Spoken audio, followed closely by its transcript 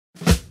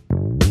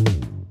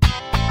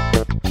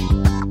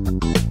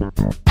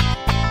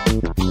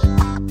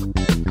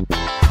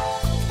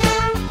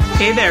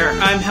Hey there,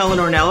 I'm Helen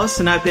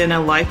Ornelas, and I've been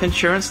a life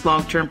insurance,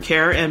 long-term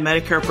care, and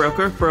Medicare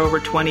broker for over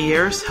 20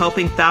 years,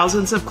 helping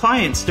thousands of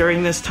clients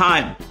during this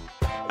time.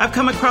 I've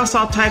come across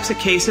all types of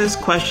cases,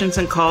 questions,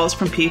 and calls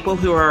from people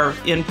who are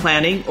in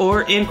planning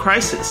or in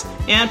crisis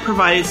and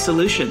provided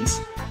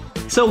solutions.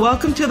 So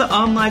welcome to the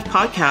On Life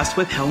podcast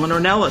with Helen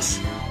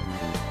Ornelas.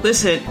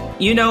 Listen,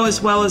 you know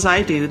as well as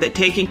I do that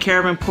taking care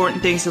of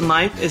important things in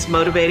life is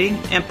motivating,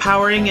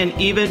 empowering, and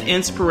even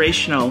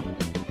inspirational.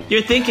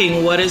 You're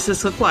thinking, what does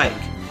this look like?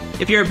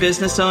 If you're a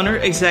business owner,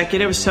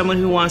 executive, or someone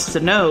who wants to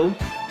know,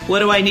 what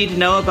do I need to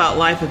know about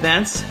life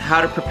events,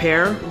 how to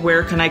prepare,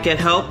 where can I get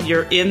help,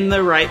 you're in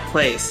the right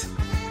place.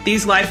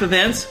 These life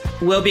events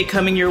will be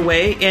coming your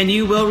way, and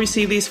you will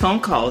receive these phone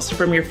calls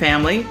from your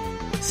family,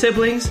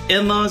 siblings,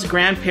 in-laws,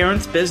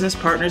 grandparents, business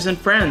partners, and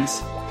friends.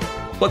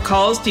 What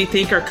calls do you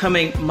think are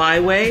coming my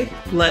way?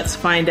 Let's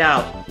find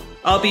out.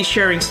 I'll be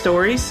sharing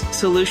stories,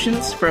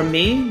 solutions from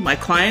me, my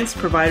clients,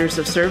 providers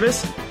of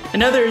service,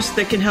 and others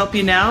that can help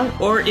you now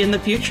or in the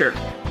future.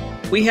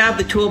 We have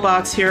the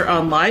toolbox here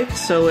on Life,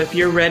 so if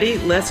you're ready,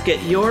 let's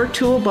get your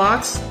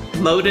toolbox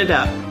loaded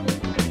up.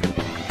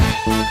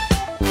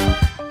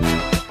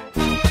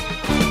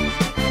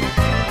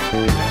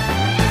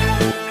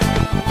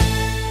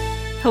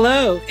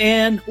 Hello,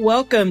 and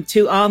welcome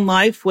to On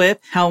Life with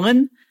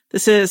Helen.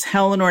 This is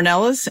Helen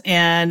Ornelas,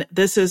 and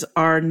this is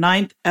our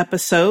 9th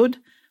episode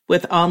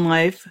with On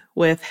Life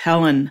with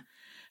Helen.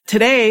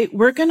 Today,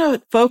 we're going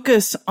to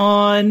focus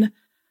on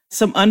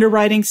some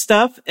underwriting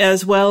stuff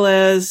as well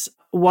as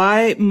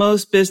why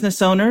most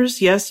business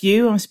owners, yes,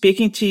 you, I'm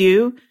speaking to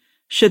you,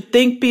 should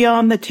think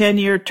beyond the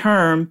 10-year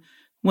term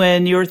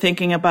when you're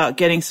thinking about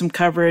getting some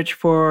coverage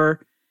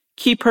for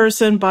key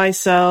person, buy,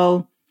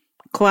 sell,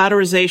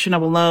 collateralization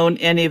of a loan,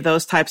 any of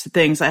those types of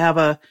things. I have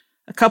a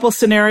couple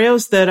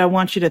scenarios that I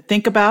want you to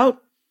think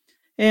about.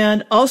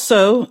 And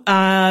also,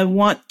 I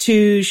want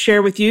to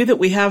share with you that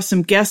we have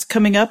some guests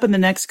coming up in the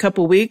next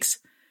couple weeks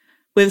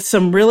with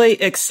some really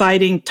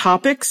exciting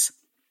topics.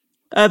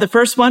 The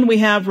first one, we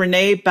have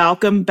Renee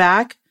Balcom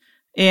back.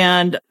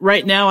 And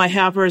right now I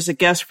have her as a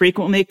guest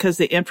frequently because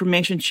the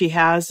information she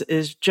has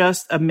is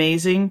just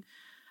amazing.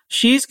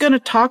 She's going to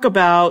talk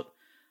about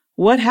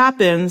what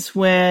happens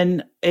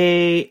when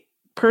a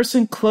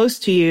person close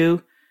to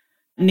you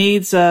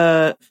needs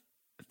a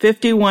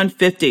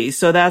 5150.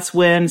 So that's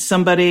when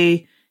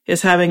somebody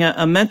is having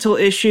a mental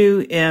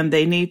issue and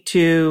they need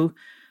to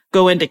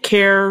go into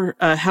care,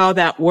 how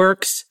that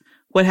works,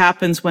 what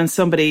happens when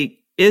somebody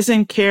is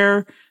in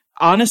care.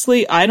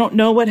 Honestly, I don't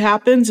know what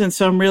happens, and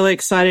so I'm really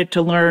excited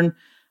to learn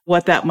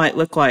what that might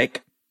look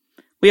like.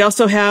 We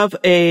also have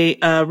a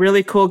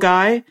really cool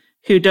guy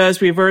who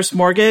does reverse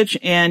mortgage,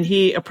 and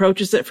he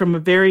approaches it from a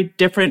very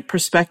different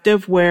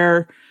perspective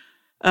where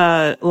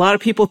a lot of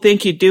people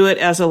think you do it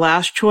as a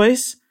last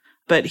choice,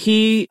 but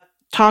he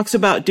talks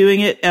about doing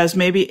it as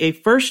maybe a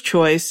first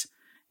choice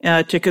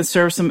to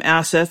conserve some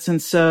assets.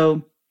 And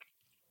so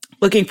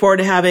looking forward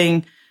to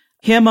having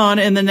him on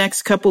in the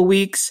next couple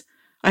weeks.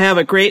 I have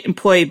a great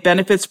employee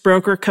benefits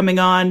broker coming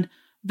on,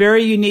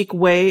 very unique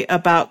way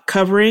about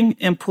covering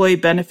employee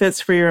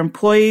benefits for your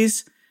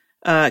employees.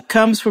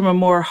 Comes from a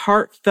more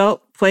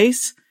heartfelt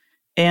place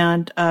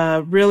and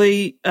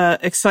really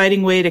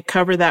exciting way to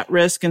cover that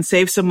risk and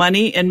save some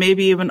money and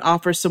maybe even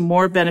offer some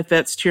more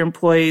benefits to your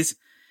employees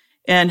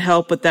and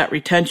help with that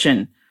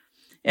retention.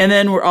 And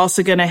then we're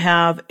also going to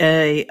have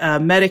a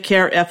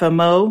Medicare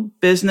FMO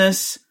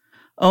business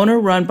owner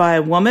run by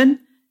a woman,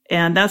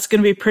 and that's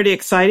going to be pretty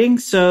exciting.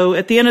 So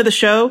at the end of the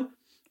show,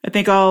 I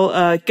think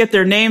I'll get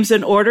their names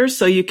in order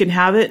so you can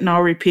have it, and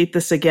I'll repeat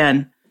this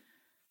again.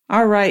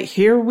 All right,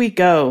 here we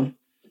go.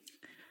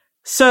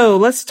 So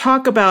let's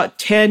talk about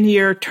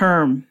 10-year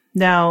term.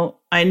 Now,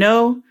 I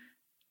know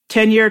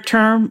 10-year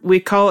term, we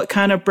call it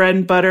kind of bread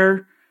and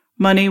butter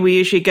money. We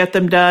usually get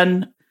them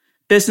done.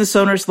 Business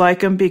owners like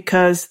them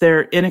because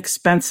they're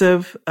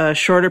inexpensive, a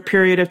shorter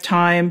period of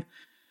time.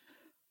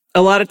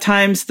 A lot of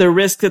times the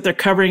risk that they're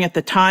covering at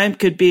the time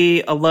could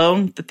be a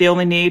loan that they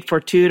only need for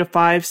 2 to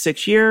 5,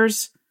 6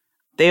 years.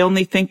 They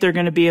only think they're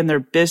going to be in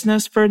their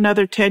business for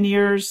another 10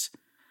 years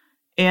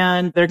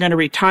and they're going to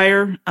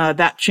retire.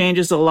 That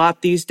changes a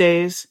lot these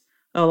days.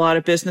 A lot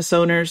of business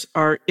owners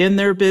are in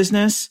their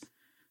business,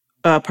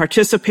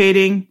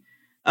 participating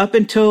up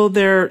until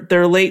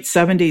their late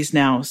 70s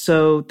now.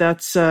 So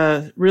that's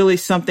really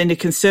something to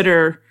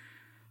consider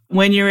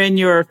when you're in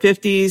your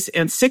 50s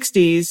and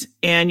 60s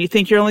and you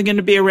think you're only going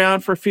to be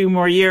around for a few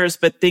more years,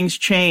 but things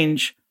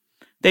change.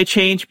 They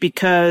change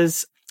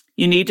because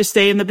you need to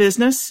stay in the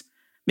business.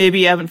 Maybe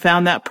you haven't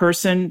found that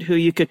person who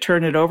you could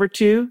turn it over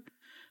to.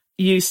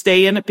 You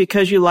stay in it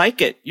because you like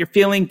it. You're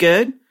feeling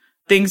good.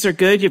 Things are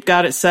good. You've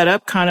got it set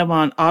up kind of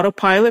on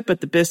autopilot,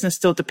 but the business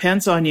still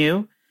depends on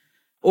you.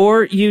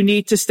 Or you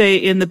need to stay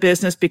in the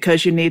business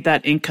because you need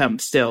that income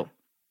still.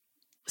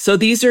 So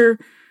these are,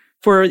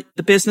 for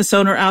the business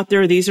owner out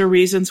there, these are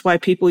reasons why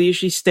people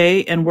usually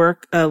stay and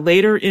work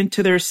later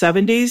into their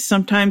 70s,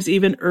 sometimes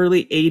even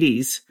early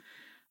 80s.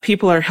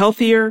 People are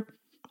healthier.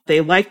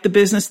 They like the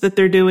business that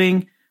they're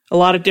doing. a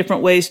lot of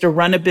different ways to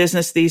run a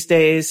business these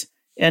days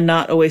and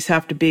not always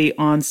have to be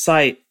on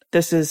site.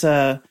 This is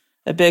a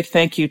big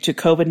thank you to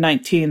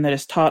COVID-19 that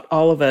has taught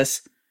all of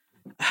us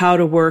how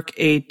to work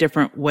a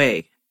different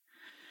way.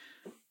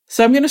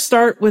 So I'm going to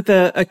start with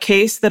a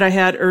case that I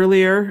had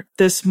earlier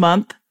this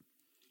month.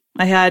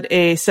 I had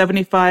a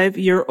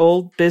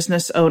 75-year-old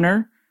business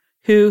owner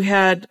who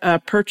had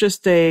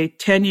purchased a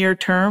 10-year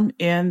term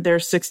in their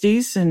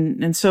 60s,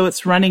 and so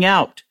it's running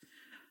out.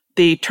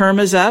 The term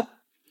is up,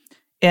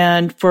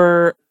 and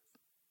for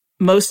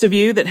most of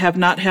you that have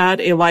not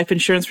had a life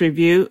insurance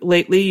review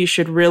lately, you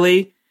should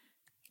really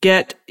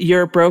get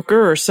your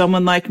broker or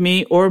someone like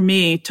me or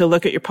me to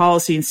look at your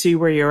policy and see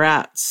where you're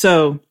at.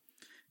 So,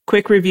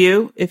 quick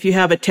review. If you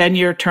have a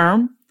 10-year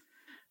term,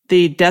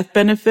 the death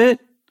benefit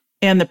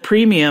and the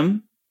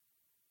premium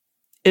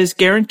is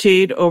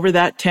guaranteed over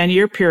that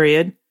 10-year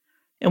period.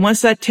 And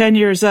once that 10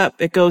 years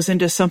up, it goes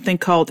into something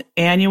called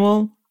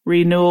annual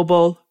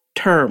renewable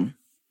term.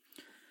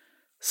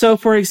 So,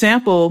 for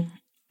example,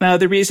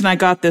 the reason I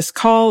got this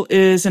call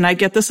is, and I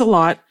get this a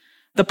lot,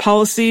 the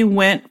policy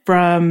went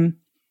from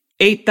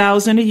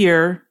 $8,000 a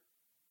year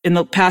in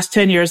the past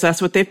 10 years.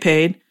 That's what they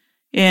paid.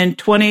 In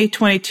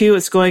 2022,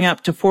 it's going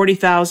up to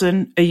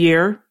 $40,000 a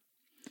year.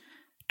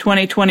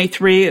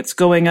 2023, it's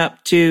going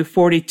up to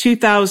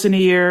 $42,000 a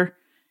year.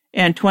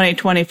 And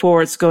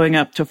 2024, it's going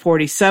up to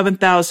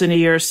 $47,000 a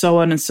year, so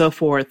on and so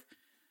forth.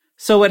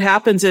 So what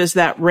happens is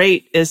that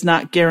rate is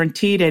not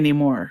guaranteed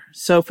anymore.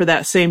 So for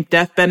that same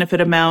death benefit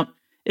amount,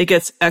 it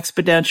gets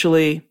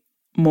exponentially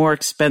more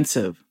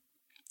expensive.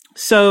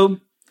 So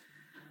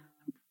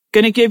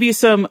going to give you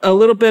a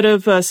little bit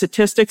of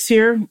statistics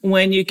here.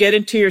 When you get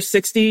into your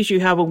 60s, you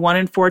have a 1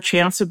 in 4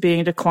 chance of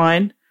being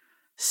declined.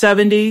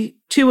 70,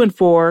 2 in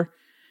 4.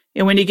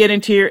 And when you get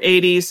into your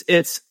 80s,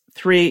 it's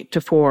 3 to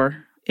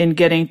 4 in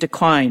getting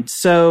declined.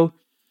 So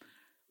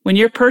when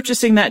you're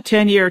purchasing that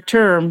 10-year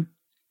term,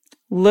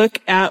 look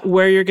at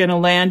where you're going to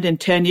land in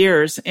 10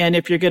 years and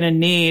if you're going to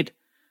need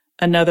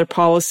another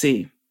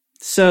policy.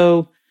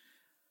 So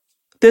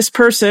this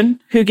person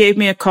who gave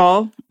me a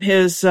call,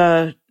 his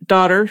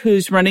daughter,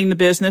 who's running the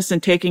business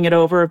and taking it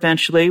over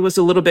eventually, was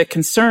a little bit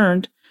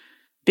concerned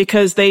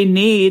because they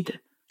need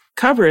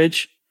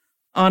coverage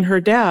on her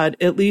dad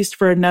at least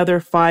for another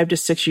 5 to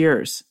 6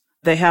 years.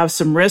 They have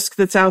some risk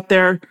that's out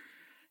there,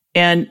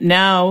 and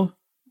now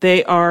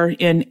they are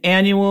in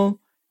annual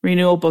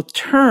renewable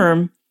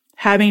term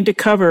having to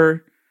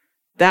cover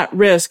that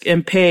risk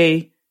and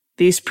pay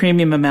these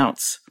premium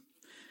amounts.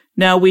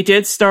 Now, we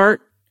did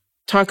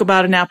talk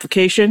about an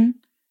application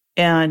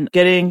and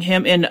getting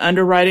him into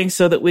underwriting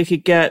so that we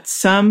could get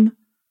some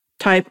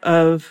type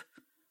of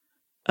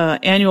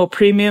annual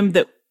premium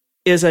that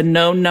is a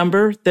known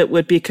number that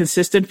would be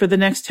consistent for the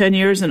next 10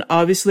 years. And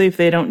obviously, if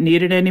they don't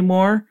need it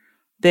anymore,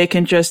 they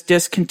can just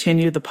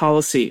discontinue the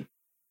policy.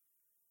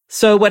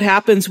 So what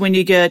happens when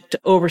you get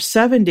over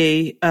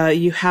 70,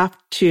 you have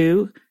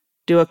to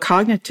do a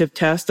cognitive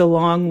test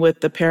along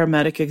with the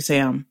paramedic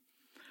exam.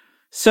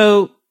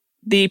 So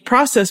the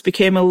process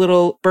became a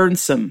little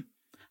burdensome.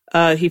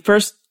 He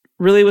first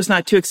really was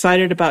not too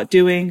excited about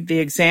doing the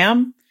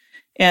exam,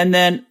 and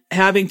then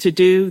having to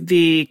do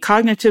the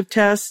cognitive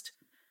test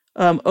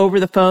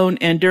over the phone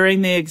and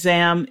during the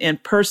exam in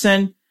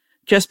person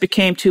just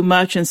became too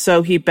much, and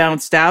so he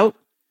bounced out.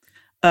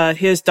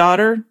 His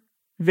daughter,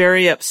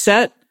 very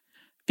upset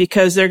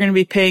because they're going to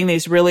be paying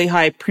these really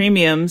high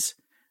premiums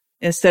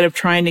instead of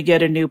trying to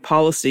get a new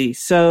policy.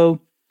 So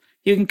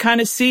you can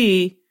kind of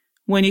see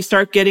when you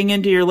start getting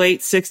into your late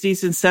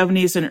 60s and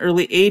 70s and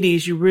early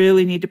 80s, you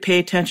really need to pay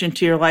attention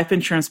to your life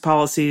insurance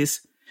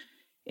policies.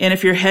 And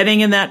if you're heading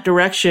in that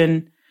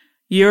direction,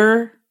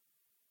 your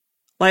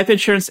life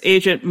insurance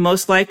agent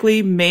most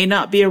likely may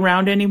not be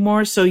around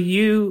anymore. So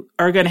you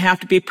are going to have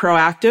to be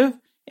proactive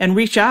and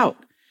reach out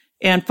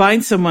and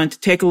find someone to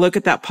take a look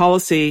at that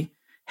policy,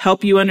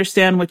 help you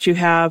understand what you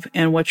have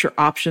and what your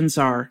options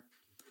are.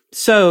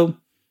 So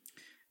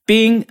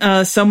being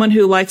someone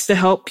who likes to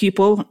help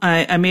people,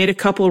 I made a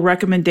couple of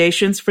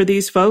recommendations for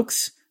these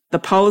folks. The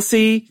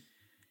policy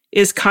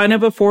is kind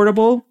of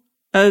affordable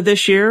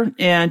this year,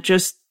 and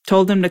just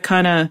told them to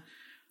kind of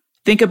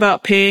think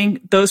about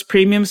paying those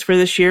premiums for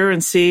this year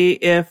and see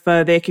if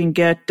they can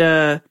get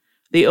the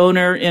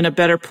owner in a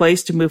better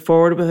place to move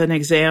forward with an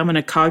exam and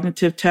a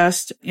cognitive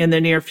test in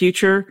the near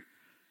future,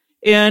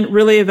 and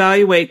really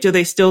evaluate, do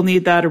they still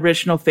need that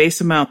original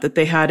face amount that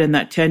they had in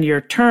that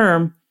 10-year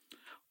term,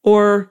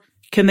 or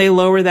can they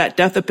lower that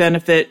death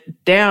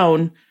benefit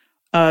down,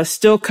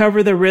 still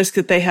cover the risk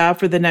that they have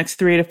for the next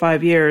 3 to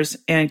 5 years,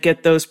 and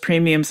get those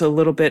premiums a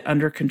little bit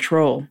under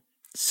control.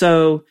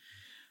 So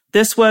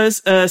this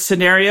was a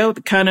scenario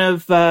that kind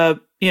of,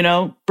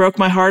 broke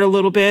my heart a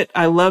little bit.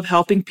 I love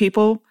helping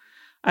people.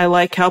 I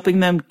like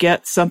helping them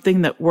get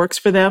something that works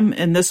for them.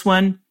 And this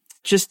one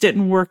just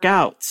didn't work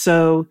out.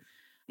 So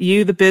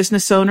you, the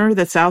business owner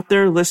that's out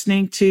there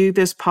listening to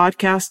this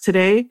podcast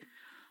today,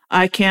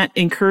 I can't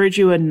encourage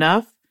you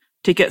enough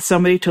to get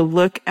somebody to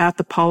look at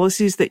the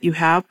policies that you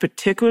have,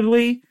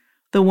 particularly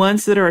the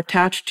ones that are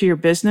attached to your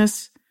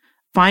business.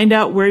 find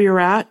out where you're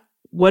at.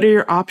 What are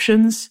your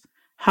options?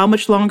 How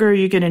much longer are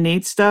you going to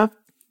need stuff?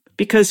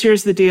 Because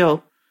here's the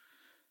deal.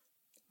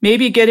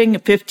 Maybe getting a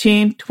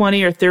 15,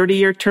 20, or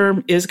 30-year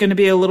term is going to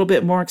be a little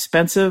bit more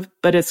expensive,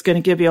 but it's going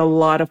to give you a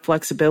lot of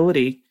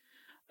flexibility.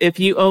 If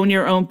you own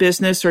your own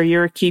business or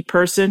you're a key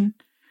person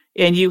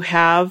and you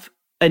have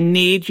a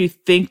need, you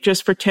think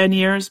just for 10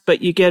 years,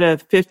 but you get a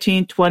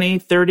 15, 20,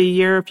 30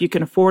 year, if you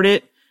can afford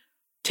it,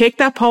 take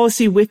that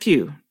policy with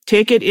you.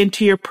 Take it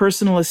into your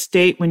personal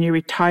estate when you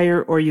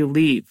retire or you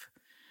leave.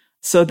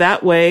 So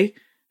that way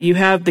you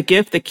have the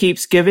gift that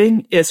keeps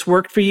giving. It's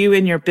worked for you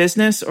in your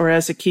business or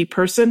as a key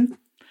person.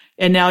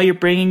 And now you're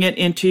bringing it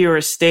into your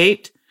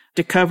estate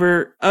to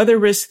cover other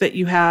risks that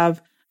you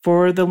have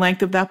for the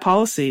length of that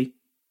policy.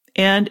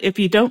 And if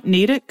you don't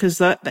need it, because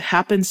that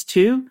happens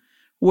too,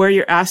 where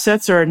your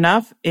assets are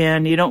enough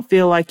and you don't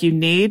feel like you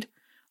need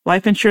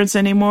life insurance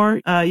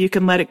anymore, you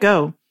can let it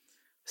go.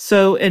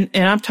 So, and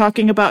I'm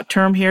talking about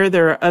term here.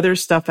 There are other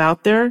stuff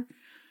out there,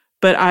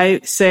 but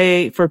I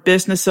say for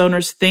business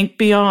owners, think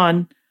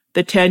beyond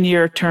the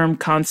 10-year term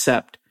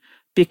concept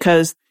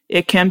because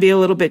it can be a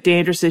little bit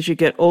dangerous as you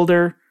get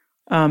older.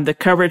 The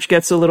coverage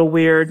gets a little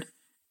weird,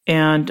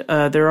 and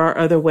there are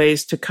other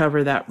ways to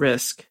cover that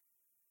risk.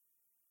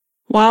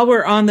 While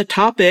we're on the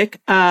topic,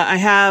 I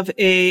have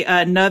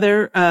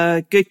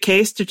another good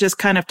case to just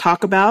kind of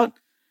talk about.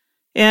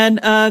 And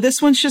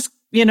this one's just,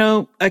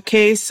 a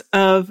case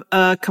of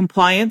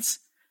compliance,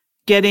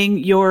 getting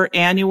your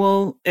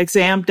annual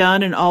exam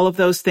done and all of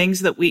those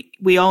things that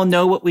we all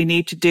know what we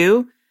need to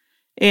do.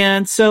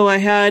 And so I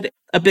had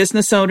a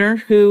business owner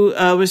who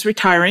was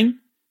retiring,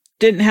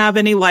 didn't have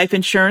any life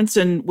insurance,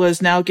 and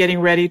was now getting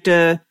ready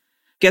to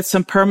get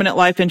some permanent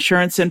life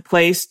insurance in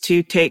place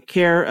to take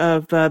care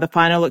of the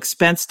final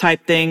expense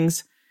type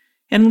things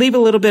and leave a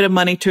little bit of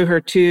money to her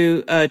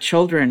two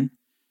children.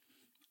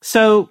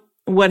 So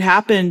what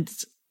happened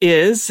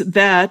is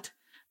that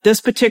this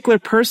particular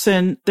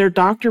person, their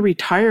doctor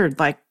retired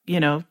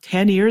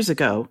 10 years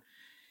ago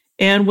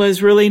and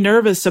was really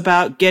nervous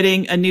about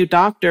getting a new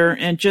doctor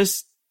and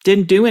just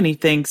didn't do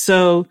anything.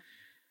 So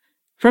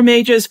from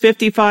ages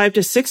 55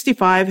 to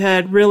 65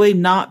 had really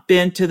not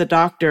been to the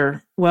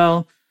doctor.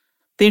 Well,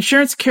 the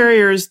insurance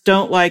carriers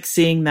don't like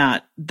seeing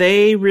that.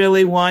 They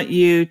really want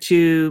you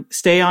to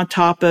stay on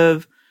top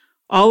of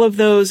all of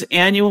those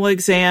annual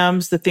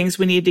exams, the things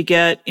we need to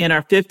get in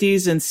our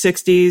 50s and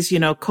 60s,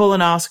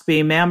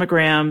 colonoscopy,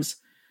 mammograms,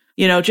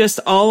 just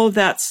all of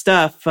that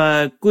stuff,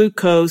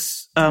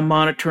 glucose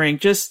monitoring,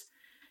 just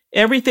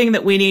everything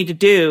that we need to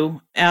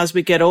do as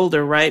we get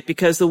older, right?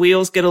 Because the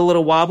wheels get a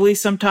little wobbly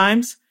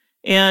sometimes,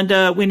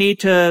 and we need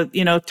to,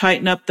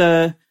 tighten up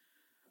the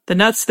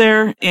nuts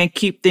there and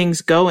keep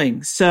things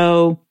going.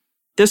 So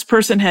this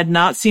person had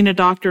not seen a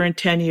doctor in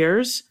 10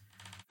 years,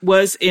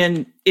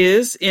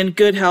 is in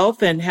good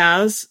health and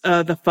has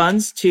the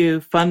funds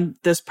to fund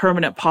this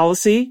permanent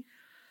policy.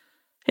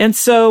 And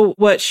so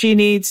what she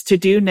needs to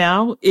do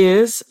now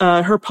is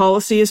her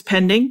policy is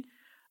pending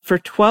for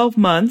 12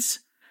 months.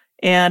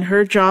 And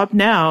her job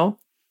now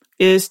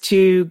is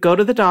to go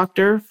to the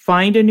doctor,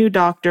 find a new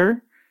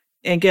doctor,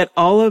 and get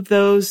all of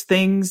those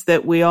things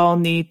that we all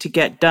need to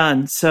get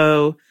done.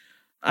 So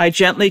I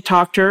gently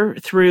talked her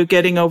through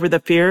getting over the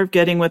fear of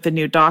getting with a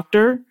new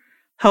doctor,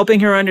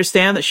 helping her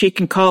understand that she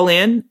can call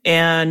in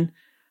and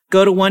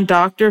go to one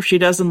doctor. If she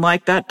doesn't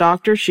like that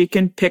doctor, she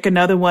can pick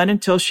another one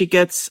until she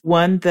gets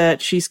one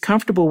that she's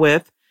comfortable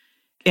with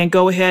and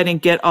go ahead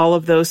and get all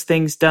of those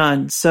things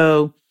done.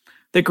 So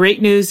the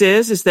great news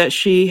is that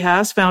she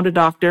has found a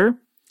doctor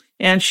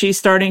and she's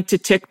starting to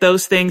tick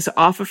those things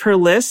off of her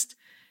list.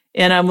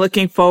 And I'm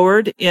looking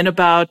forward in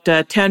about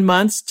 10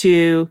 months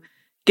to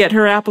get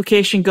her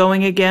application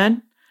going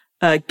again,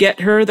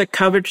 get her the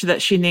coverage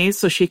that she needs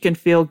so she can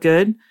feel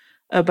good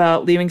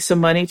about leaving some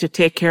money to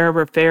take care of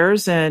her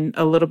affairs and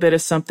a little bit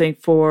of something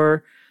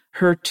for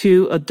her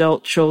two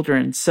adult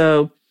children.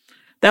 So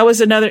that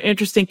was another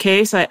interesting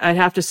case. I'd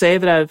have to say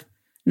that I've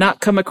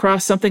not come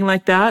across something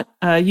like that.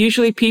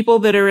 Usually people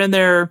that are in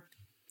their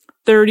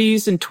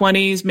 30s and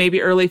 20s,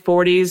 maybe early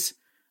 40s,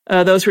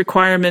 those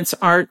requirements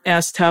aren't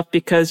as tough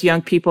because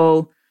young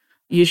people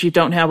usually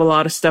don't have a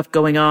lot of stuff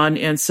going on.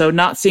 And so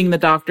not seeing the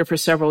doctor for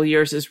several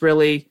years is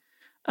really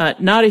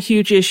not a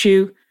huge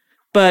issue.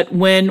 But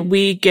when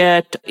we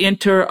get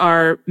into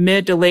our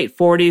mid to late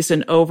 40s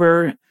and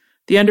over,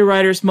 the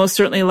underwriters most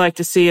certainly like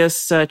to see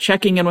us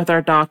checking in with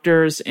our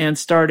doctors and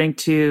starting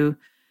to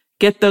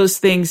get those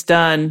things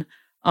done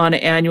on an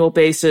annual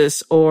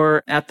basis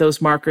or at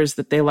those markers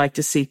that they like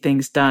to see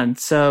things done.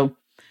 So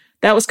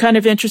that was kind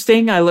of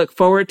interesting. I look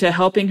forward to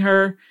helping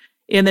her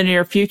in the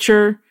near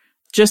future.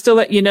 Just to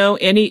let you know,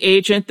 any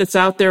agent that's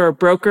out there or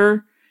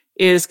broker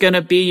is going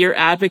to be your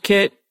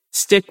advocate,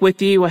 stick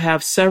with you. We'll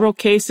have several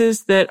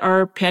cases that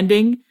are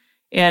pending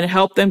and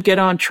help them get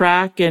on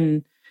track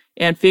and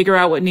figure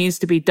out what needs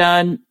to be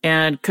done.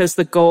 And because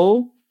the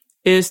goal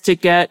is to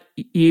get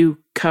you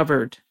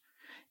covered.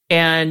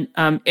 And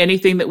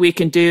anything that we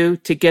can do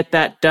to get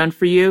that done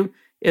for you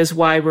is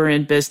why we're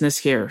in business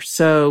here.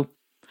 So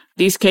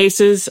these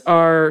cases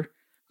are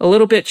a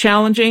little bit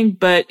challenging,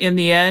 but in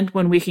the end,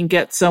 when we can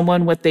get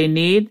someone what they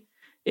need,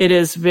 it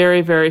is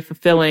very, very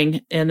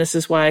fulfilling. And this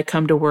is why I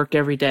come to work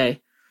every day.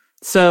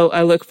 So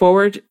I look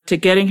forward to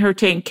getting her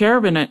taken care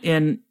of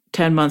in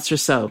 10 months or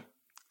so.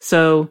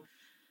 So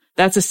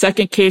that's a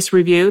second case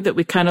review that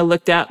we kind of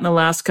looked at in the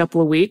last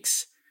couple of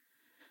weeks.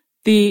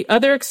 The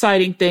other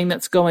exciting thing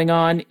that's going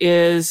on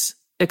is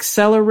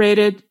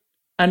accelerated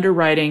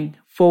underwriting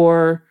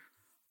for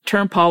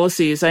term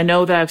policies. I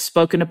know that I've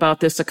spoken about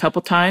this a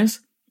couple times.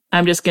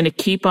 I'm just going to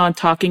keep on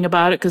talking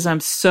about it because I'm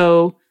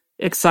so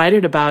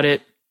excited about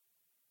it.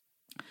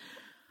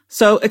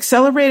 So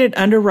accelerated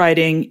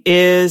underwriting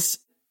is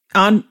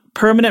on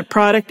permanent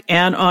product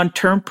and on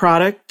term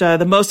product.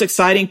 The most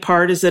exciting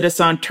part is that it's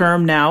on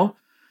term now.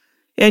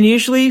 And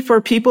usually for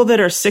people that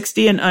are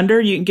 60 and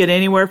under, you can get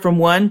anywhere from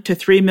 $1 to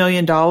 $3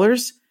 million.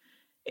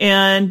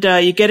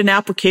 And you get an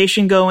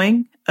application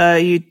going.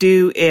 You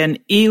do an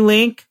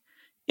e-link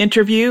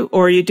interview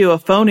or you do a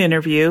phone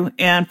interview.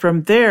 And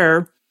from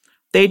there,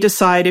 they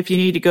decide if you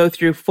need to go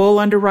through full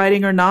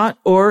underwriting or not,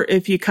 or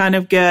if you kind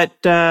of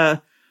get,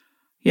 that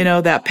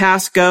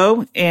pass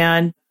go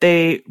and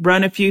they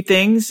run a few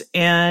things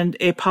and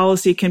a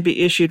policy can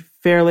be issued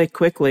fairly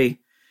quickly.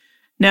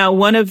 Now,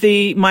 one of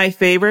my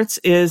favorites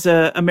is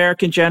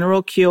American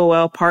General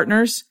QOL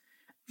Partners.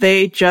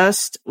 They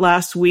just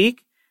last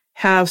week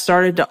have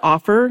started to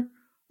offer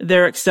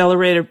their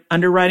accelerated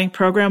underwriting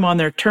program on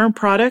their term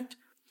product.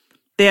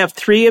 They have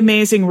 3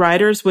 amazing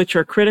riders, which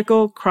are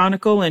critical,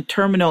 chronic, and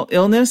terminal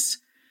illness.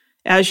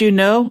 As you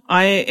know,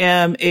 I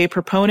am a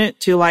proponent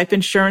to life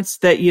insurance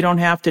that you don't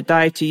have to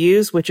die to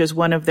use, which is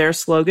one of their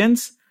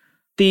slogans.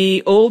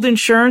 The old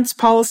insurance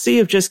policy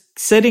of just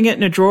sitting it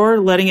in a drawer,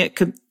 letting it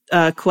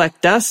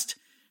collect dust,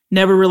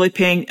 never really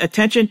paying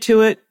attention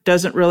to it,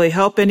 doesn't really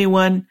help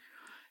anyone.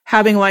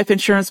 Having life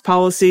insurance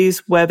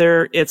policies,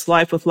 whether it's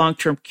life with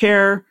long-term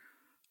care,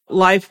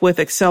 life with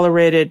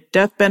accelerated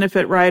death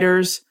benefit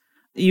riders,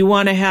 you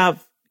want to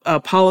have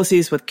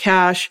policies with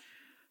cash.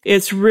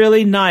 It's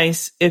really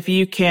nice if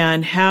you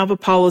can have a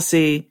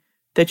policy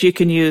that you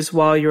can use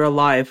while you're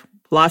alive.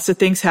 Lots of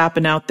things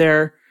happen out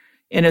there,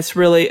 and it's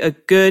really a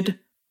good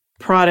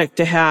product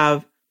to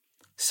have.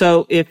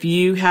 So if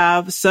you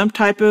have some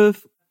type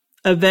of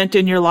event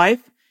in your life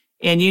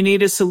and you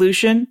need a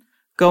solution,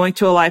 going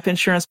to a life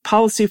insurance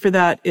policy for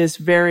that is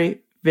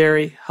very,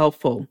 very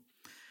helpful.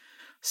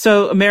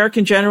 So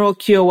American General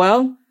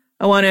QOL,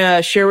 I want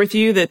to share with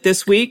you that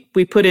this week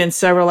we put in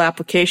several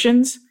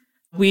applications.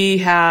 We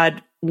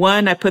had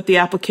one, I put the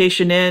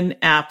application in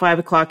at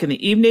 5:00 in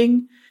the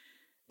evening.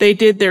 They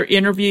did their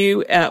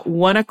interview at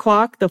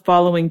 1:00 the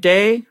following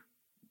day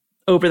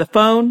over the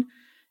phone.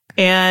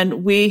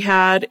 And we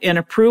had an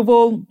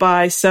approval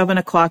by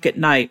 7:00 at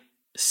night.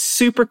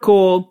 Super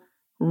cool,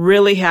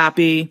 really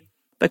happy.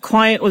 The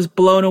client was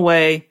blown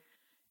away.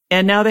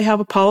 And now they have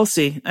a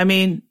policy. I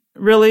mean,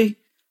 really,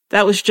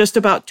 that was just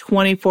about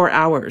 24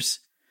 hours.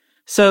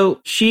 So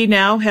she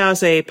now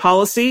has a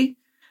policy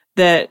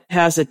that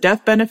has a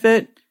death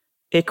benefit,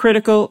 a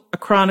critical, a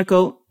chronic,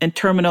 and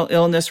terminal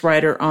illness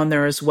rider on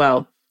there as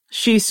well.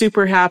 She's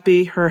super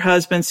happy. Her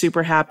husband's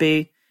super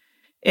happy.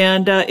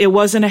 And it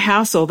wasn't a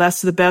hassle.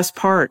 That's the best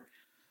part.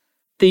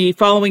 The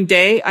following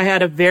day, I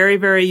had a very,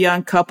 very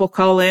young couple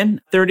call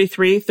in,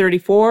 33,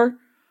 34.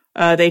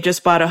 They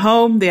just bought a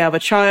home. They have a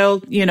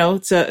child.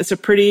 It's a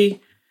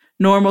pretty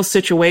normal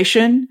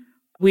situation.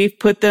 We've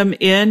put them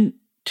in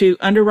to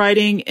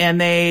underwriting and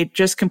they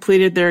just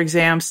completed their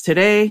exams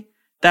today.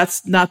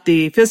 That's not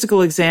the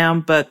physical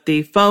exam, but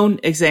the phone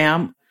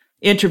exam,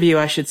 interview,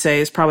 I should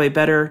say, is probably a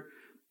better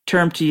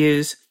term to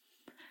use.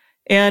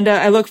 And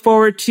I look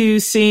forward to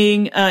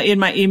seeing in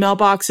my email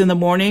box in the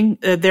morning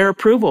their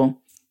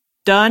approval.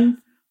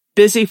 Done.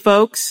 Busy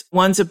folks.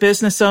 One's a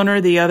business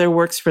owner. The other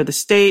works for the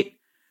state.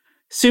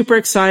 Super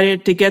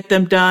excited to get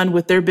them done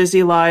with their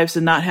busy lives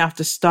and not have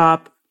to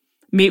stop,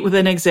 meet with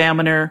an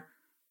examiner,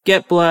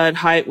 get blood,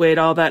 height, weight,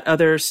 all that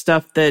other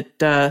stuff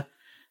that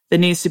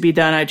needs to be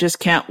done. I just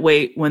can't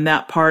wait when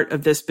that part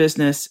of this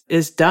business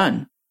is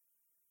done.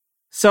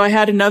 So I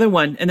had another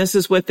one, and this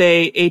is with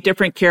a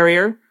different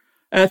carrier,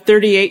 a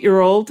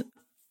 38-year-old.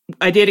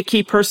 I did a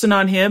key person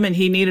on him, and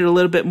he needed a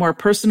little bit more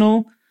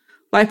personal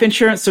life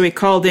insurance, so he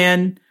called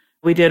in.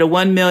 We did a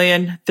 $1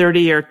 million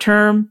 30-year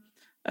term.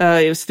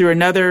 It was through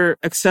another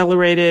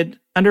accelerated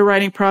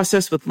underwriting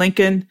process with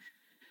Lincoln.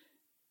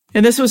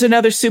 And this was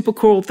another super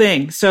cool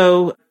thing.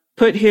 So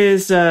put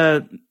his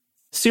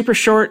super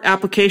short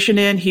application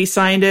in. He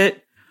signed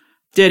it,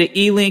 did an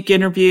e-link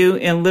interview,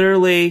 and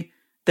literally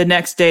the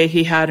next day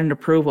he had an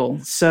approval.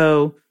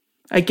 So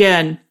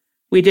again,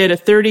 we did a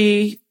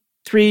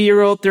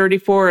 33-year-old,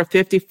 34, a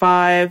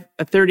 55,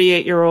 a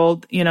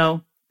 38-year-old,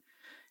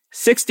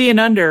 60 and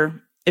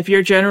under. If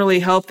you're generally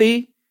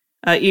healthy,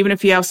 even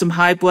if you have some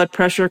high blood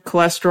pressure,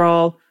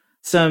 cholesterol,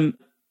 some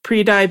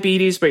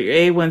pre-diabetes, but your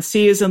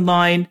A1C is in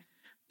line,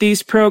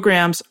 these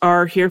programs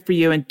are here for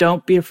you, and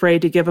don't be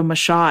afraid to give them a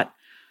shot.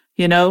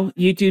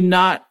 You do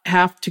not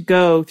have to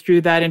go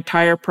through that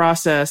entire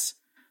process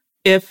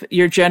if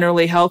you're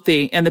generally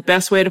healthy. And the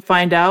best way to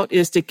find out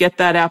is to get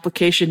that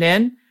application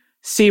in,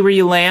 see where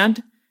you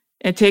land,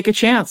 and take a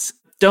chance.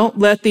 Don't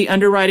let the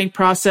underwriting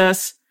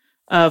process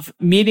of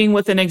meeting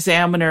with an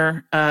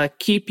examiner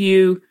keep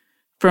you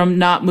from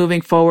not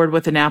moving forward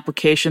with an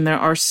application. There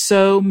are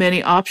so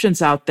many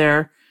options out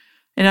there.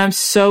 And I'm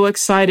so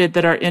excited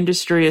that our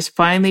industry is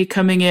finally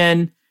coming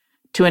in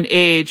to an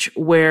age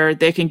where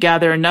they can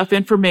gather enough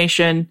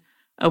information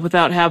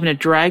without having to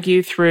drag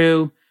you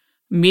through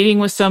meeting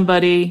with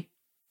somebody,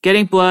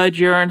 getting blood,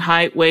 urine,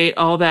 height, weight,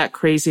 all that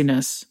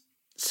craziness.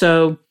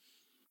 So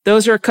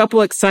those are a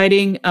couple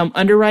exciting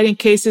underwriting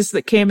cases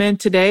that came in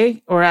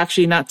today, or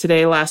actually not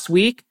today, last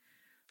week.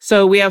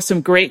 So we have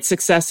some great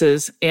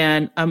successes,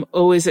 and I'm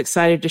always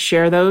excited to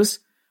share those.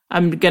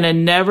 I'm going to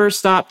never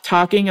stop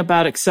talking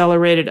about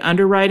accelerated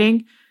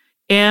underwriting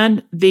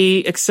and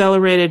the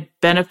accelerated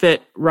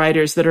benefit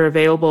riders that are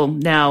available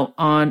now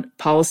on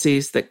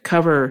policies that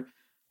cover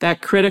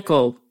that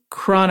critical,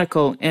 chronic,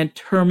 and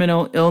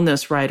terminal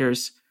illness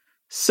riders.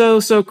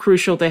 So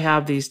crucial to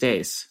have these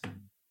days.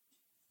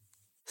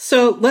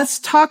 So let's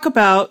talk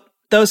about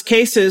those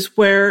cases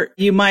where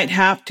you might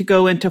have to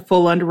go into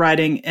full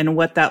underwriting and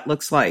what that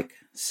looks like.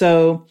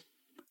 So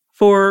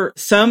for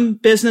some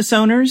business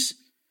owners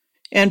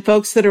and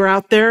folks that are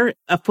out there,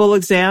 a full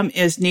exam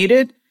is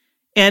needed.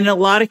 And in a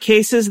lot of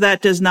cases,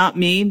 that does not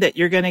mean that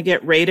you're going to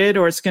get rated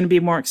or it's going to be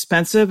more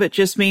expensive. It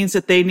just means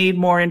that they need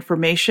more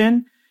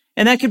information.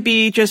 And that could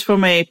be just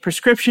from a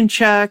prescription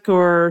check,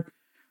 or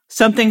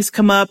something's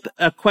come up,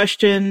 a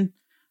question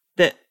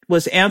that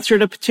was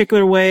answered a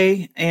particular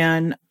way.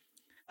 And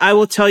I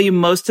will tell you,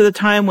 most of the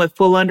time with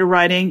full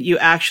underwriting, you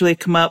actually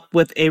come up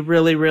with a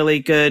really, really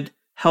good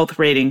health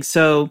rating.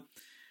 So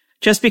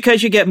just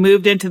because you get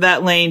moved into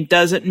that lane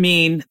doesn't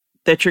mean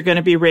that you're going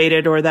to be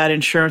rated or that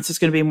insurance is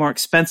going to be more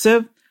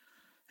expensive.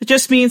 It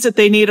just means that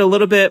they need a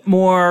little bit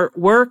more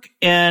work,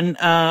 and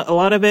a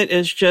lot of it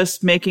is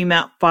just making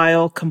that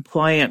file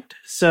compliant.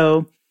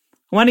 So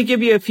I want to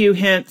give you a few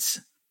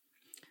hints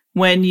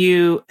when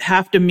you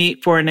have to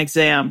meet for an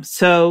exam.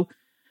 So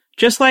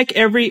just like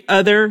every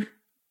other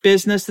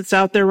business that's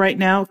out there right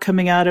now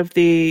coming out of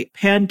the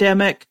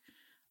pandemic,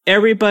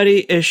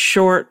 everybody is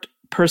short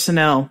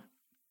personnel.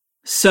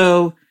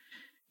 So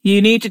you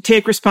need to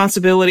take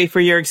responsibility for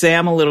your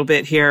exam a little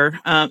bit here.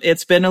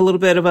 It's been a little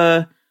bit of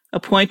a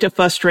point of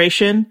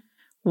frustration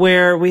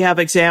where we have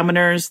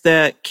examiners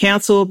that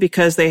cancel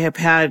because they have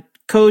had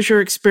exposure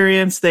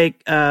experience,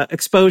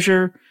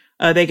 exposure,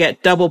 they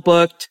get double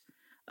booked.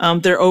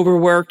 They're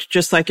overworked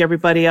just like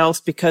everybody else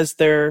because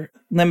they're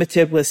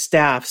limited with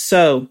staff.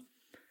 So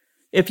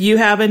if you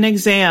have an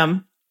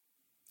exam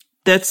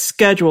that's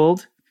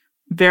scheduled,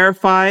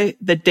 verify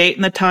the date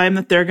and the time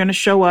that they're going to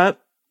show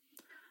up.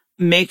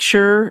 Make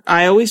sure,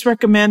 I always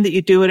recommend that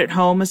you do it at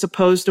home as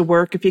opposed to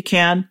work if you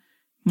can.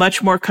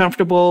 Much more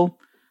comfortable.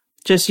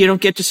 Just you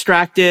don't get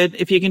distracted.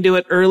 If you can do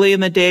it early in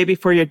the day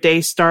before your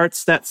day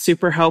starts, that's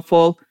super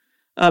helpful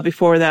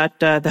before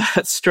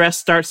that stress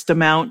starts to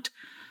mount.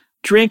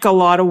 Drink a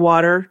lot of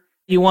water.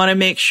 You want to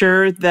make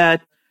sure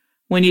that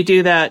when you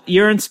do that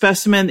urine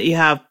specimen, that you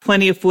have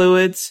plenty of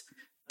fluids,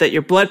 that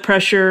your blood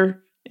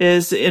pressure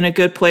is in a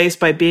good place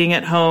by being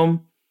at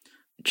home.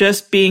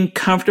 Just being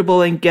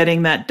comfortable in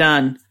getting that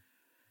done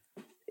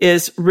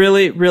is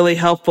really, really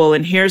helpful.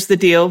 And here's the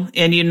deal.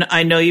 And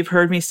I know you've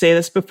heard me say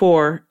this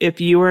before. If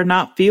you are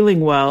not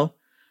feeling well,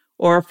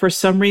 or for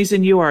some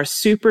reason you are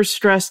super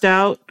stressed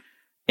out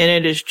and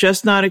it is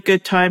just not a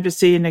good time to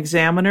see an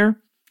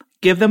examiner,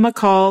 give them a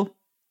call,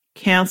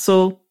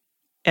 cancel,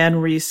 and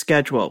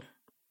reschedule.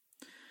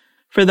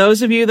 For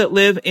those of you that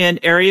live in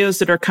areas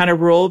that are kind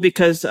of rural,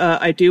 because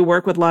I do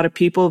work with a lot of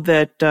people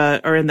that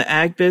are in the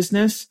ag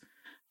business,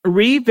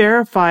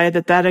 re-verify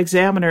that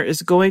examiner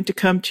is going to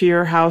come to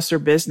your house or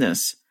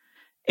business.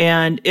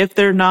 And if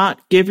they're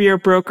not, give your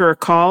broker a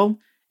call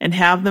and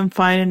have them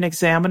find an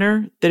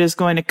examiner that is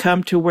going to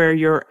come to where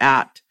you're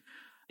at.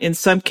 In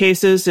some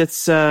cases,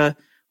 it's a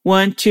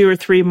 1, 2, or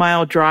 3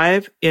 mile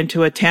drive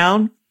into a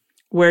town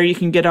where you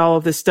can get all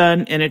of this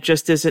done, and it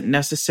just isn't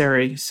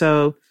necessary.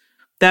 So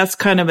that's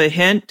kind of a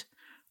hint.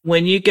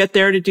 When you get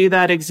there to do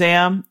that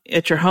exam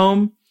at your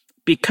home,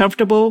 be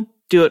comfortable,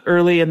 do it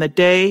early in the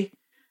day,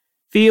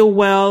 feel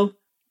well,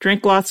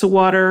 drink lots of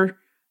water,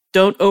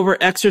 don't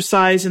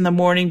over-exercise in the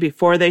morning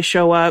before they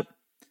show up,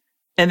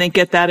 and then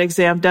get that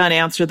exam done,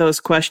 answer those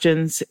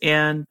questions,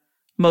 and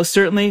most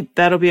certainly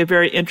that'll be a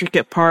very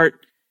intricate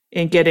part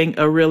in getting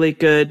a really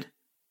good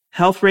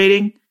health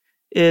rating,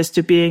 is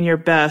to being your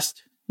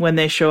best when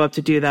they show up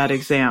to do that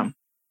exam.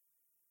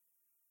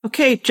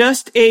 Okay,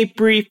 just a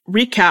brief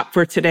recap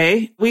for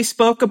today. We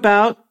spoke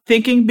about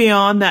thinking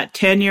beyond that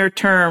 10-year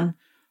term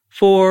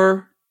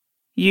for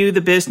you, the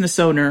business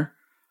owner.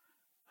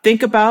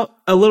 Think about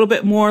a little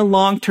bit more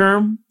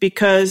long-term,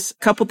 because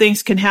a couple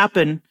things can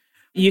happen.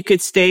 You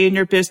could stay in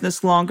your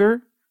business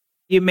longer.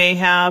 You may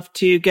have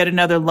to get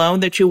another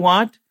loan that you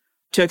want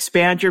to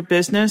expand your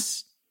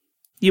business.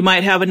 You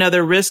might have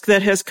another risk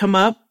that has come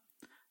up.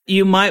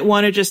 You might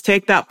want to just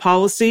take that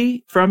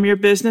policy from your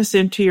business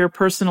into your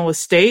personal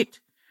estate.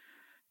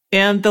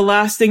 And the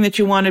last thing that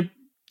you want to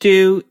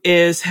do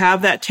is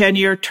have that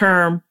 10-year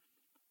term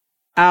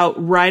out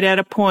right at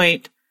a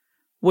point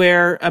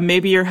where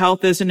maybe your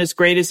health isn't as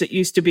great as it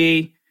used to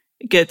be.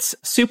 It gets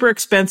super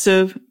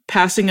expensive.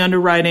 Passing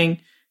underwriting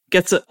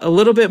gets a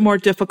little bit more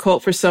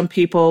difficult for some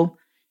people,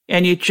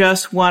 and you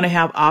just want to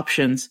have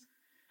options.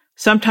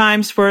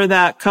 Sometimes for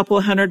that couple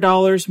of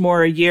 $100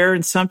 more a year,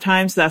 and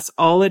sometimes that's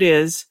all it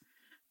is,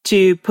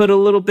 to put a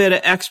little bit of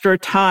extra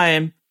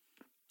time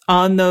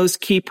on those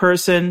key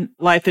person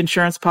life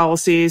insurance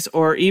policies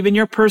or even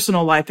your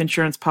personal life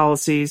insurance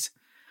policies.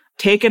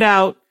 Take it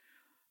out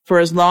for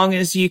as long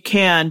as you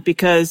can,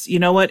 because you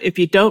know what? If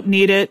you don't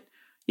need it,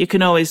 you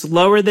can always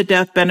lower the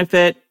death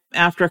benefit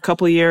after a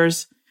couple of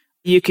years.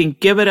 You can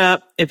give it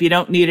up if you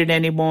don't need it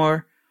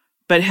anymore.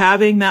 But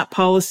having that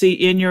policy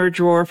in your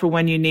drawer for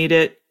when you need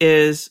it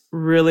is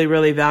really,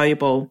 really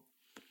valuable.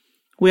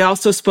 We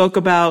also spoke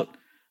about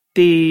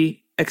the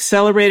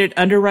accelerated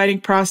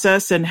underwriting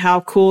process and how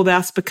cool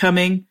that's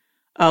becoming.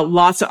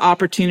 Lots of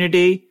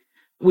opportunity.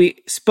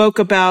 We spoke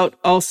about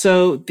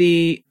also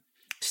the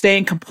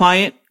staying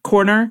compliant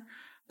corner.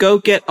 Go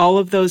get all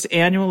of those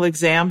annual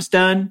exams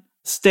done.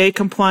 Stay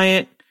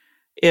compliant.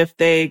 If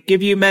they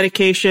give you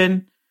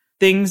medication,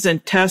 things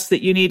and tests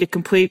that you need to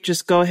complete,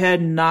 just go ahead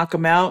and knock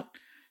them out.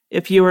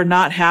 If you are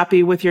not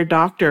happy with your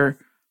doctor,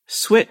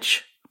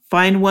 switch.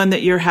 Find one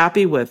that you're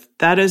happy with.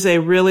 That is a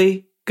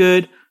really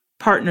good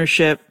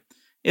partnership,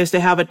 is to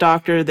have a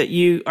doctor that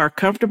you are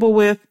comfortable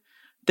with,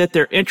 that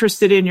they're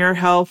interested in your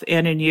health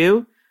and in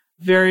you.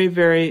 Very,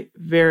 very,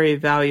 very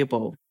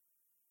valuable.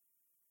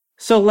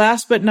 So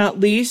last but not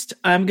least,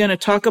 I'm going to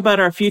talk about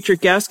our future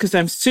guests because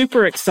I'm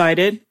super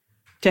excited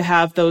to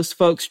have those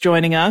folks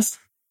joining us.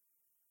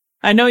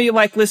 I know you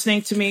like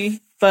listening to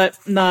me, but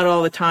not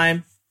all the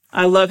time.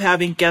 I love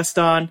having guests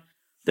on.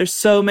 There's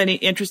so many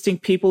interesting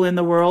people in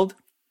the world.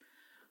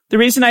 The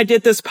reason I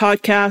did this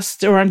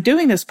podcast, or I'm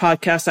doing this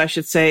podcast, I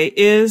should say,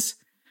 is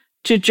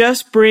to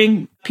just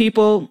bring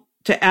people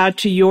to add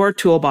to your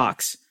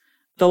toolbox.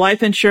 The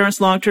life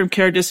insurance, long-term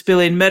care,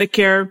 disability, and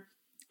Medicare,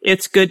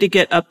 it's good to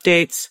get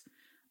updates.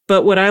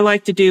 But what I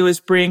like to do is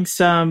bring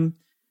some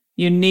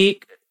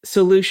unique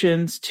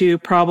solutions to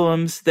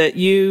problems that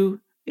you,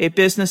 a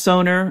business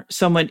owner,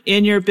 someone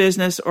in your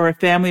business, or a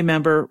family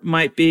member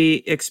might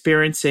be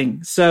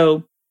experiencing.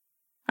 So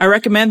I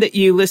recommend that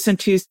you listen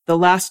to the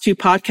last two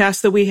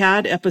podcasts that we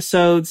had,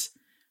 episodes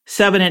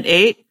 7 and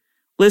 8.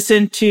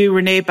 Listen to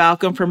Renee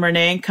Balcom from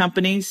Renee &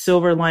 Company's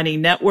Silver Lining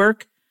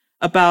Network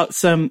about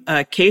some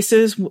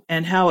cases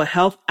and how a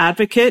health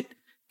advocate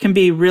can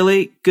be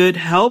really good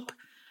help.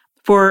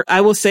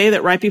 I will say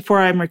that right before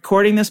I'm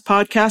recording this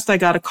podcast, I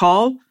got a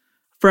call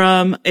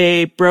from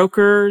a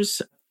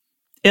broker's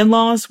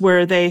in-laws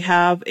where they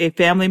have a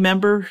family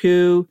member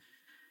who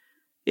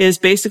is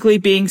basically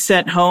being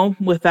sent home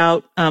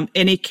without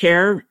any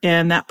care,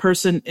 and that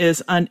person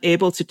is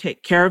unable to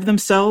take care of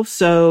themselves.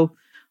 So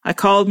I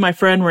called my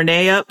friend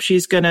Renee up.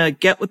 She's going to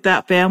get with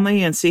that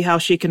family and see how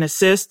she can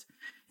assist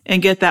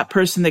and get that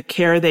person the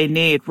care they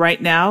need.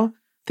 Right now,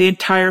 the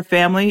entire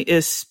family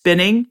is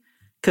spinning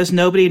because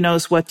nobody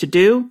knows what to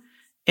do.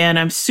 And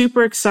I'm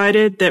super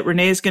excited that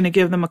Renee is going to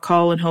give them a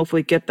call and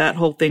hopefully get that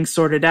whole thing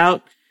sorted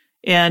out.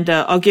 And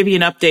I'll give you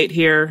an update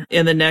here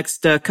in the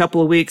next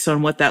couple of weeks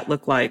on what that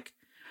looked like.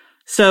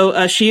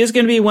 So she is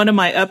going to be one of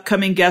my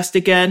upcoming guests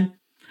again.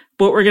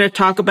 What we're going to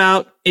talk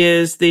about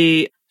is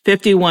the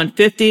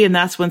 5150, and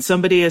that's when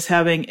somebody is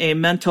having a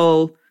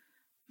mental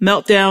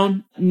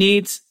meltdown,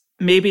 needs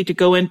maybe to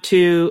go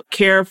into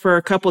care for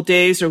a couple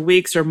days or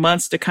weeks or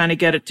months to kind of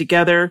get it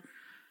together.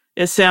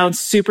 It sounds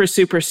super,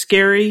 super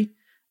scary.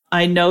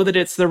 I know that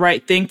it's the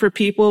right thing for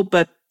people,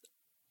 but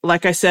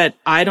like I said,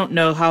 I don't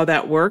know how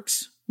that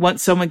works.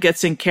 Once someone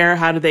gets in care,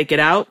 how do they get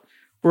out?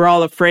 We're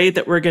all afraid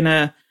that we're going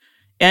to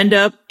end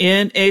up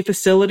in a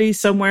facility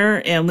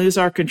somewhere and lose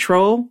our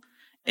control.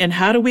 And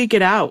how do we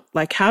get out?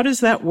 Like, how does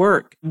that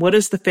work? What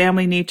does the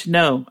family need to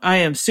know? I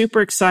am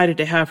super excited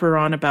to have her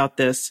on about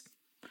this.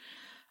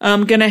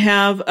 I'm going to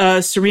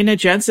have Serena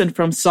Jensen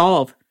from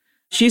Solve.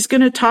 She's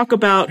going to talk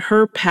about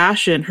her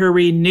passion, her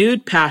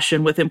renewed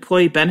passion with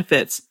employee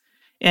benefits,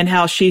 and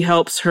how she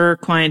helps her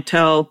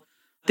clientele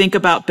think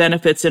about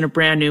benefits in a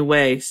brand new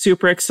way.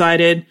 Super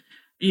excited.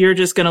 You're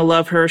just going to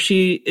love her.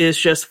 She is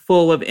just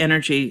full of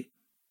energy.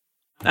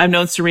 I've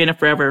known Serena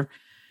forever.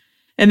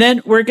 And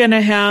then we're going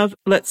to have,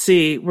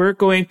 we're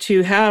going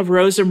to have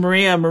Rosa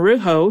Maria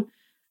Marujo.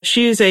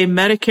 She is a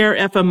Medicare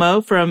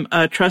FMO from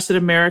Trusted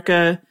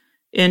America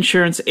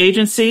Insurance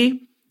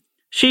Agency.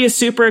 She is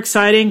super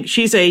exciting.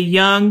 She's a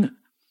young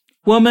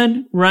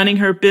woman running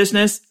her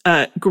business,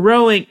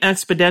 growing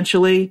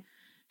exponentially.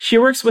 She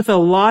works with a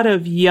lot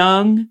of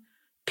young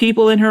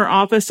people in her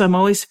office. I'm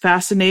always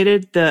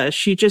fascinated.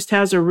 She just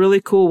has a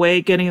really cool way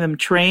of getting them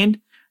trained.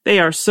 They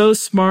are so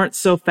smart,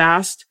 so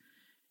fast.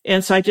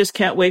 And so I just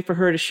can't wait for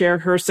her to share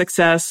her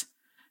success,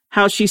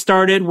 how she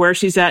started, where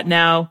she's at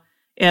now,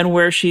 and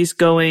where she's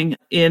going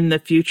in the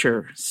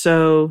future.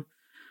 So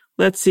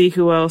let's see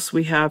who else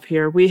we have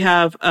here. We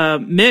have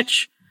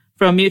Mitch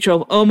from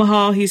Mutual of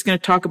Omaha. He's going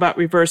to talk about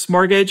reverse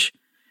mortgage,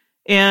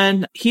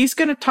 and he's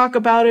going to talk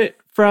about it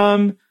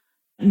from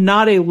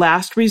not a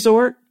last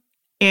resort,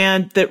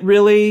 and that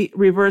really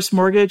reverse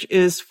mortgage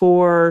is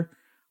for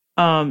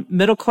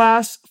middle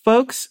class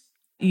folks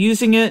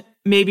using it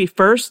maybe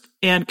first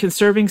and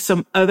conserving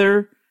some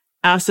other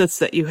assets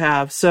that you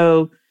have.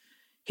 So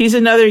he's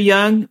another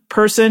young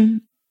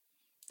person,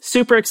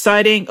 super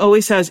exciting,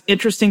 always has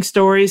interesting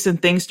stories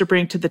and things to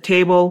bring to the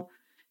table.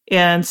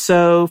 And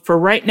so for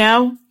right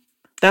now,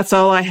 that's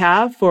all I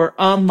have for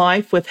On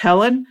Life with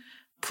Helen.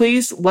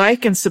 Please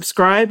like and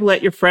subscribe.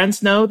 Let your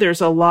friends know there's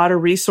a lot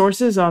of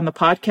resources on the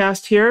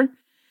podcast here.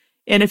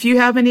 And if you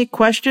have any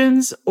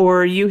questions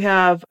or you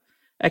have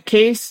a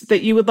case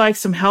that you would like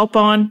some help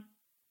on,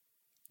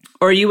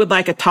 or you would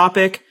like a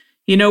topic,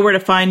 you know where to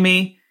find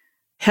me.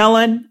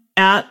 Helen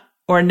at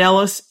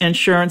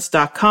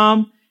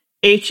ornellisinsurance.com,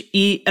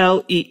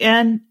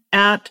 HELEN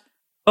at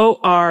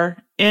ORNELLAS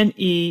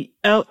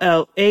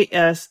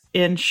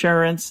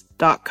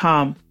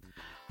insurance.com.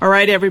 All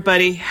right,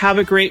 everybody, have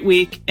a great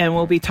week, and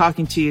we'll be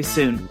talking to you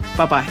soon.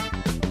 Bye-bye.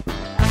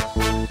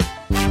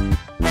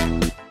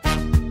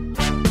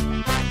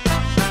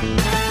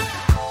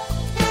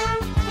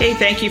 Hey,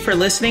 thank you for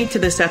listening to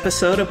this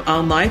episode of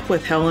On Life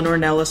with Helen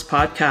Ornelas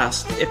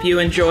podcast. If you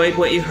enjoyed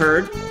what you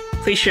heard,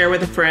 please share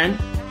with a friend.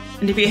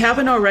 And if you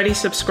haven't already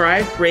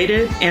subscribed,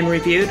 rated, and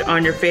reviewed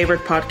on your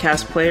favorite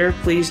podcast player,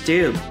 please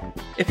do.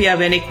 If you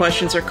have any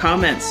questions or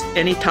comments,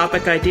 any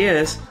topic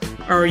ideas,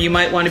 or you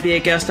might want to be a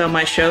guest on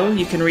my show,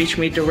 you can reach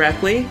me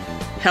directly,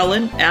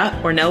 Helen at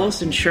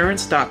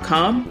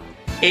ornellisinsurance.com,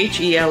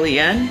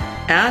 HELEN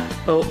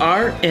at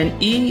ORNELLAS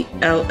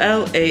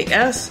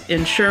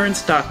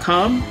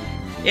insurance.com.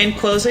 In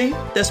closing,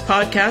 this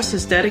podcast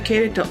is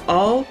dedicated to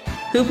all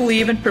who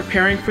believe in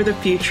preparing for the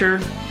future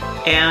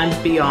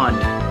and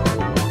beyond.